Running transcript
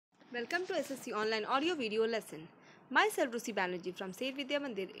Welcome to SSC Online Audio Video Lesson. Myself Russi Banerjee from Saint Vidya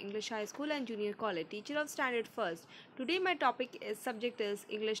Mandir English High School and Junior College, teacher of Standard First. Today my subject is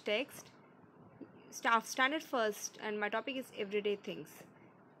English text, staff Standard First, and my topic is everyday things.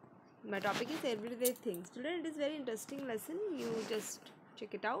 Today it is very interesting lesson. You just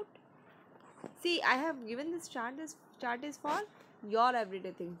check it out. See, I have given this chart. This chart is for your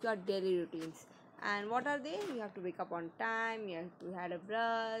everyday things, your daily routines. And what are they? You have to wake up on time, you have to have a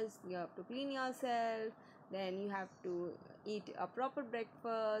brush, you have to clean yourself, then you have to eat a proper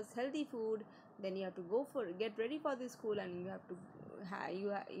breakfast, healthy food, then you have to get ready for the school, and you have to you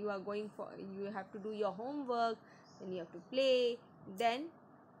have to do your homework, then you have to play, then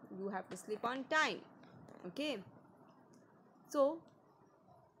you have to sleep on time. Okay, so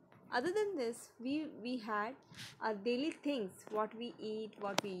other than this, we had our daily things, what we eat,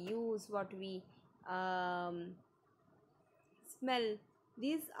 what we use, what we smell.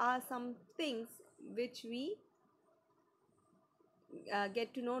 These are some things which we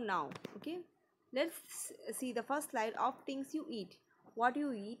get to know now. Okay, let's see the first slide of things you eat. What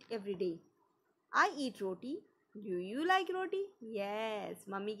you eat every day? I eat roti. Do you like roti? Yes,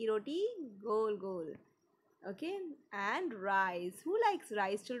 mummy ki roti, gol gol. Okay, and rice. Who likes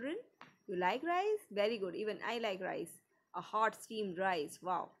rice, children? You like rice? Very good. Even I like rice. A hot steamed rice.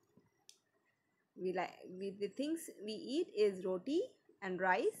 Wow. The things we eat is roti and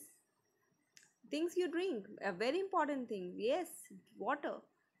rice. Things you drink, a very important thing. Yes, water.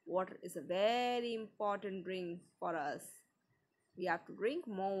 Water is a very important drink for us. We have to drink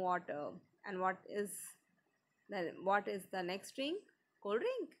more water. And what is the next drink? Cold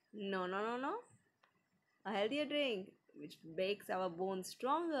drink? No, no, no, no. A healthier drink which makes our bones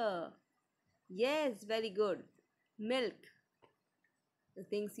stronger. Yes, very good. Milk. The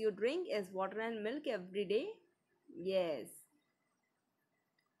things you drink is water and milk every day. Yes.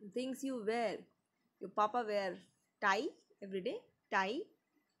 The things you wear. Your papa wear tie every day. Tie.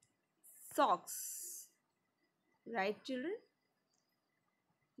 Socks. Right, children?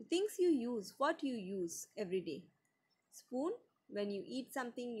 The things you use. What you use every day. Spoon. When you eat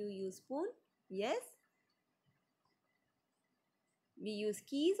something, you use spoon. Yes. We use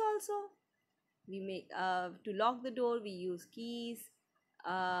keys also. We make to lock the door, we use keys.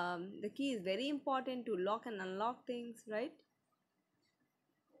 The key is very important to lock and unlock things, right?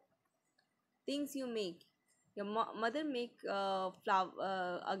 Things you make. Your mother make a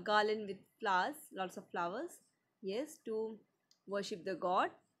garland with flowers, lots of flowers. Yes, to worship the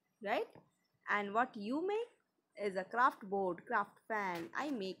god, right? And what you make is a craft board, craft fan. I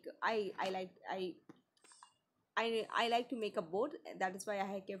like to make a boat. That is why I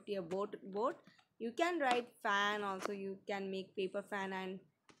have kept here boat. You can write fan also. You can make paper fan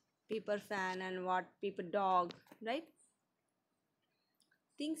and what paper dog, right?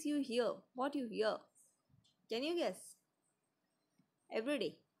 Things you hear. What you hear? Can you guess? Every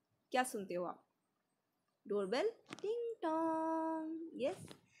day. क्या सुनते हो आप? Doorbell. Ding dong. Yes.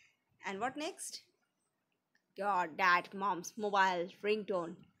 And what next? Your dad, mom's mobile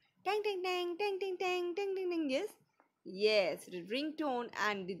ringtone. Tang tang tang tang tang tang tang tang tang. Yes. Yes, the ringtone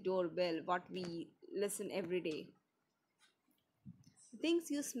and the doorbell, what we listen every day.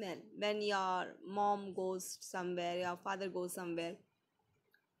 Things you smell when your mom goes somewhere, your father goes somewhere,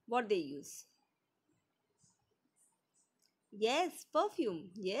 what they use? Yes,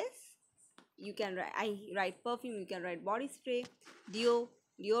 perfume. Yes, you can write. I write perfume. You can write body spray,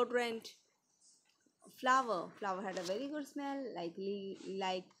 deodorant, flower. Flower had a very good smell,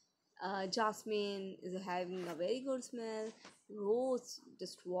 like jasmine is having a very good smell. Rose,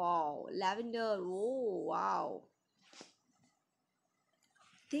 just wow. Lavender, oh wow.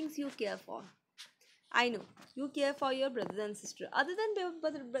 Things you care for. I know you care for your brothers and sister. Other than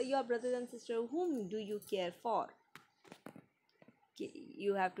your brothers and sister, whom do you care for?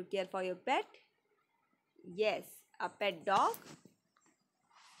 You have to care for your pet. Yes, a pet dog.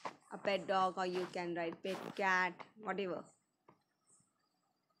 A pet dog, or you can write pet cat, whatever.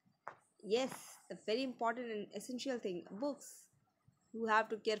 Yes, a very important and essential thing. Books. You have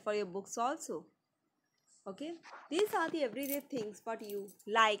to care for your books also. Okay, these are the everyday things what you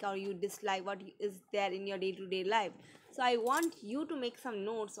like or you dislike, what is there in your day-to-day life. So I want you to make some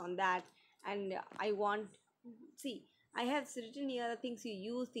notes on that, and see, I have written here the things you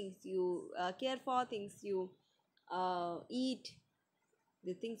use, things you care for, things you eat,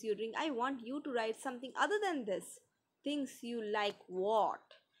 the things you drink. I want you to write something other than this. Things you like what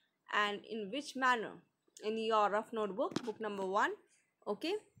and in which manner in your rough notebook, book number 1.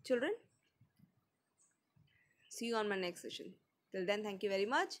 Okay, children? See you on my next session. Till then, thank you very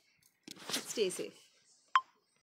much. Stay safe.